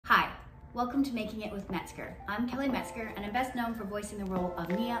Welcome to Making It with Metzger. I'm Kelly Metzger, and I'm best known for voicing the role of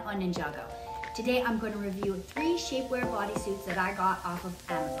Nia on Ninjago. Today I'm going to review 3 shapewear bodysuits that I got off of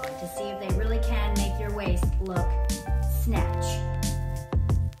Amazon to see if they really can make your waist look snatch.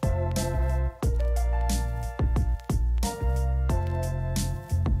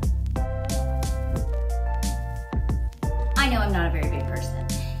 I know I'm not a very big person,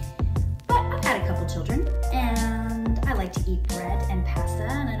 but I've had a couple children and I like to eat bread and pasta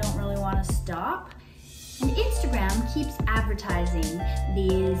and I don't really want to stop. And Instagram keeps advertising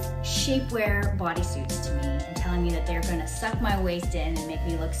these shapewear bodysuits to me and telling me that they're going to suck my waist in and make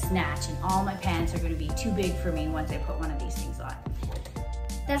me look snatch and all my pants are going to be too big for me once I put one of these things on.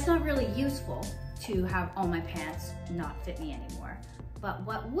 That's not really useful to have all my pants not fit me anymore. But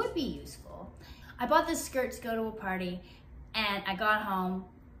what would be useful, I bought this skirt to go to a party and I got home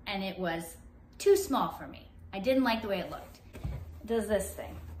and it was too small for me. I didn't like the way it looked. It does this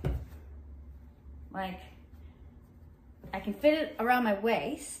thing. Like, I can fit it around my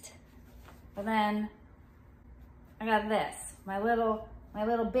waist, but then I got this. My little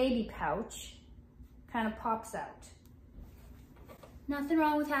baby pouch kind of pops out. Nothing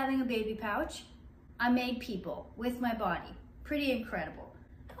wrong with having a baby pouch. I made people with my body. Pretty incredible.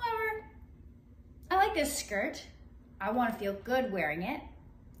 However, I like this skirt. I want to feel good wearing it.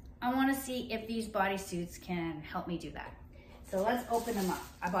 I want to see if these bodysuits can help me do that. So let's open them up.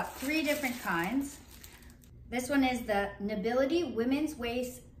 I bought 3 different kinds. This one is the Nobility Women's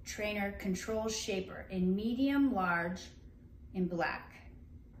Waist Trainer Control Shaper in medium large in black.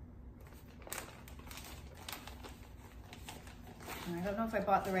 And I don't know if I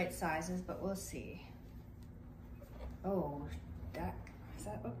bought the right sizes, but we'll see. Oh, is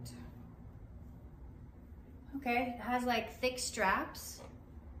that hooked? Okay, it has like thick straps.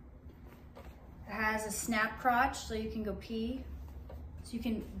 It has a snap crotch so you can go pee. So you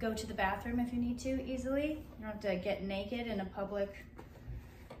can go to the bathroom if you need to easily. You don't have to get naked in a public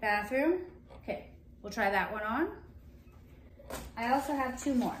bathroom. Okay, we'll try that one on. I also have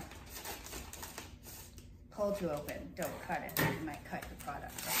 2 more. Pull to open, don't cut it. You might cut your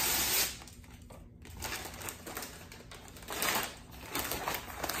product.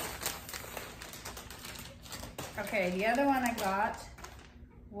 Okay, the other one I got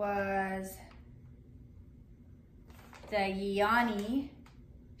was the Yanni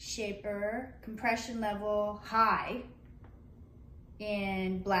Shaper Compression Level High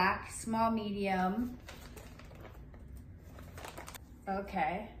in black, small, medium.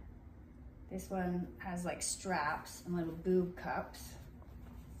 Okay, this one has like straps and little boob cups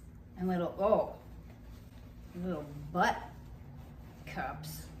and little butt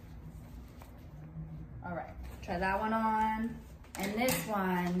cups. All right, try that one on. And this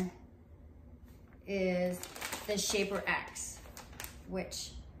one is the Shaper X,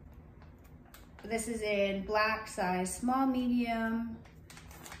 which this is in black size, small, medium.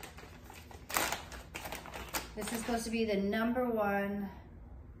 This is supposed to be the #1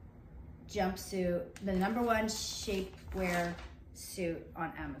 jumpsuit, the #1 shapewear suit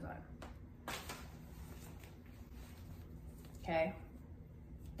on Amazon. Okay,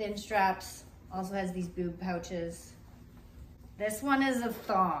 thin straps, also has these boob pouches. This one is a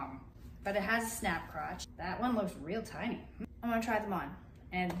thong, but it has a snap crotch. That one looks real tiny. I'm gonna try them on.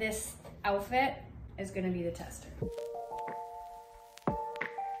 And this outfit is gonna be the tester.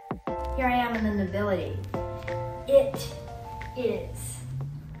 Here I am in the Nobility. It is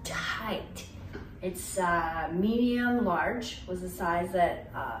tight. It's medium large was the size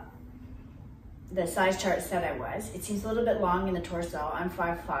that the size chart said I was. It seems a little bit long in the torso. I'm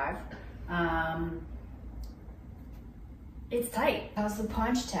 5'5". It's tight. How's the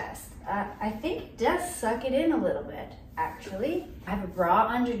punch test? I think it does suck it in a little bit, actually. I have a bra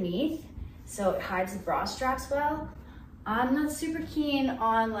underneath, so it hides the bra straps well. I'm not super keen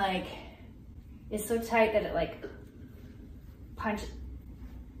on like, it's so tight that it like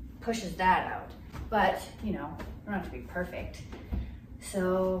pushes that out. But, you know, you don't have to be perfect.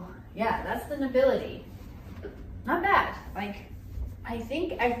 So yeah, that's the Nobility. Not bad. Like, I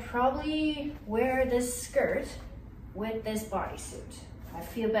think I'd probably wear this skirt with this bodysuit. I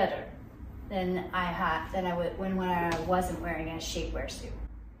feel better than I would when I wasn't wearing a shapewear suit.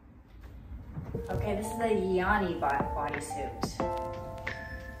 Okay, this is the Yanni bodysuit.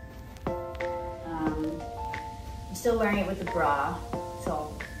 I'm still wearing it with the bra,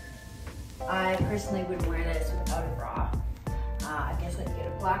 so I personally would wear this without a bra. I guess I'd get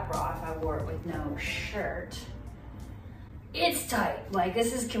a black bra if I wore it with no shirt. It's tight. Like,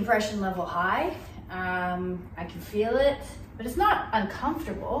 this is compression level high. I can feel it, but it's not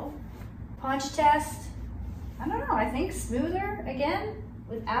uncomfortable. Punch test, I don't know, I think smoother again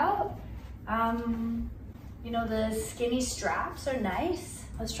without. You know, the skinny straps are nice.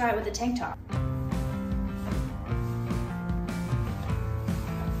 Let's try it with the tank top.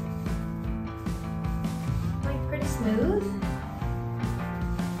 Like pretty smooth.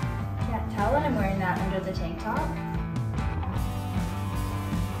 Can't tell that I'm wearing that under the tank top.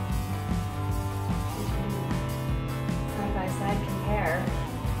 Side by side compare.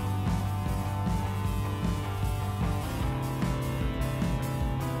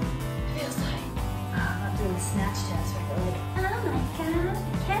 The snatch test where they're like, oh my god, I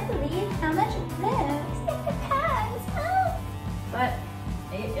can't believe how much it lifts in the pants. Oh. But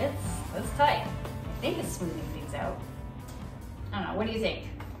it's tight. I think it's smoothing things out. I don't know, what do you think?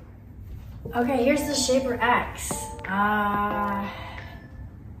 Okay, here's the Shapewear X. I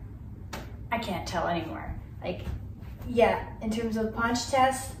can't tell anymore. Like, yeah, in terms of punch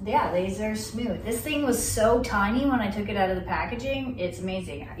test, yeah, these are smooth. This thing was so tiny when I took it out of the packaging. It's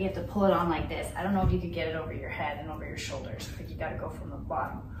amazing. You have to pull it on like this. I don't know if you could get it over your head and over your shoulders. I think you gotta go from the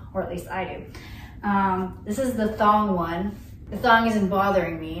bottom, or at least I do. This is the thong one. The thong isn't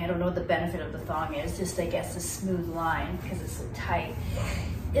bothering me. I don't know what the benefit of the thong is, just I guess the smooth line because it's so tight.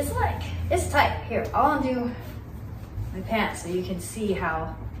 It's tight. Here, I'll undo my pants so you can see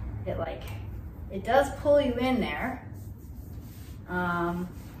how it does pull you in there.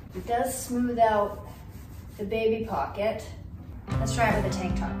 It does smooth out the baby pocket. Let's try it with a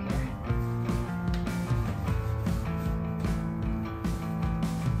tank top here.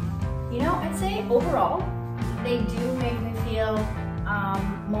 You know, I'd say overall, they do make me feel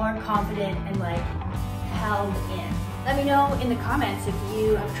more confident and like held in. Let me know in the comments if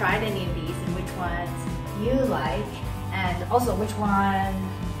you have tried any of these and which ones you like, and also which one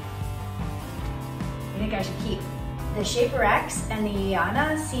you think I should keep. The Shapewear X and the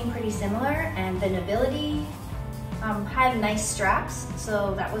Iana seem pretty similar, and the Nobility had nice straps,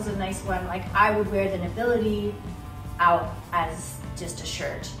 so that was a nice one. Like, I would wear the Nobility out as just a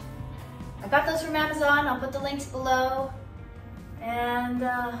shirt. I got those from Amazon. I'll put the links below, and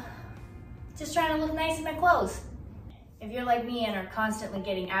just trying to look nice in my clothes. If you're like me and are constantly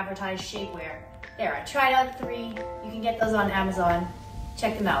getting advertised shapewear, there, I tried out 3. You can get those on Amazon.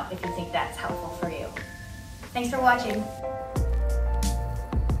 Check them out if you think that's helpful for you. Thanks for watching.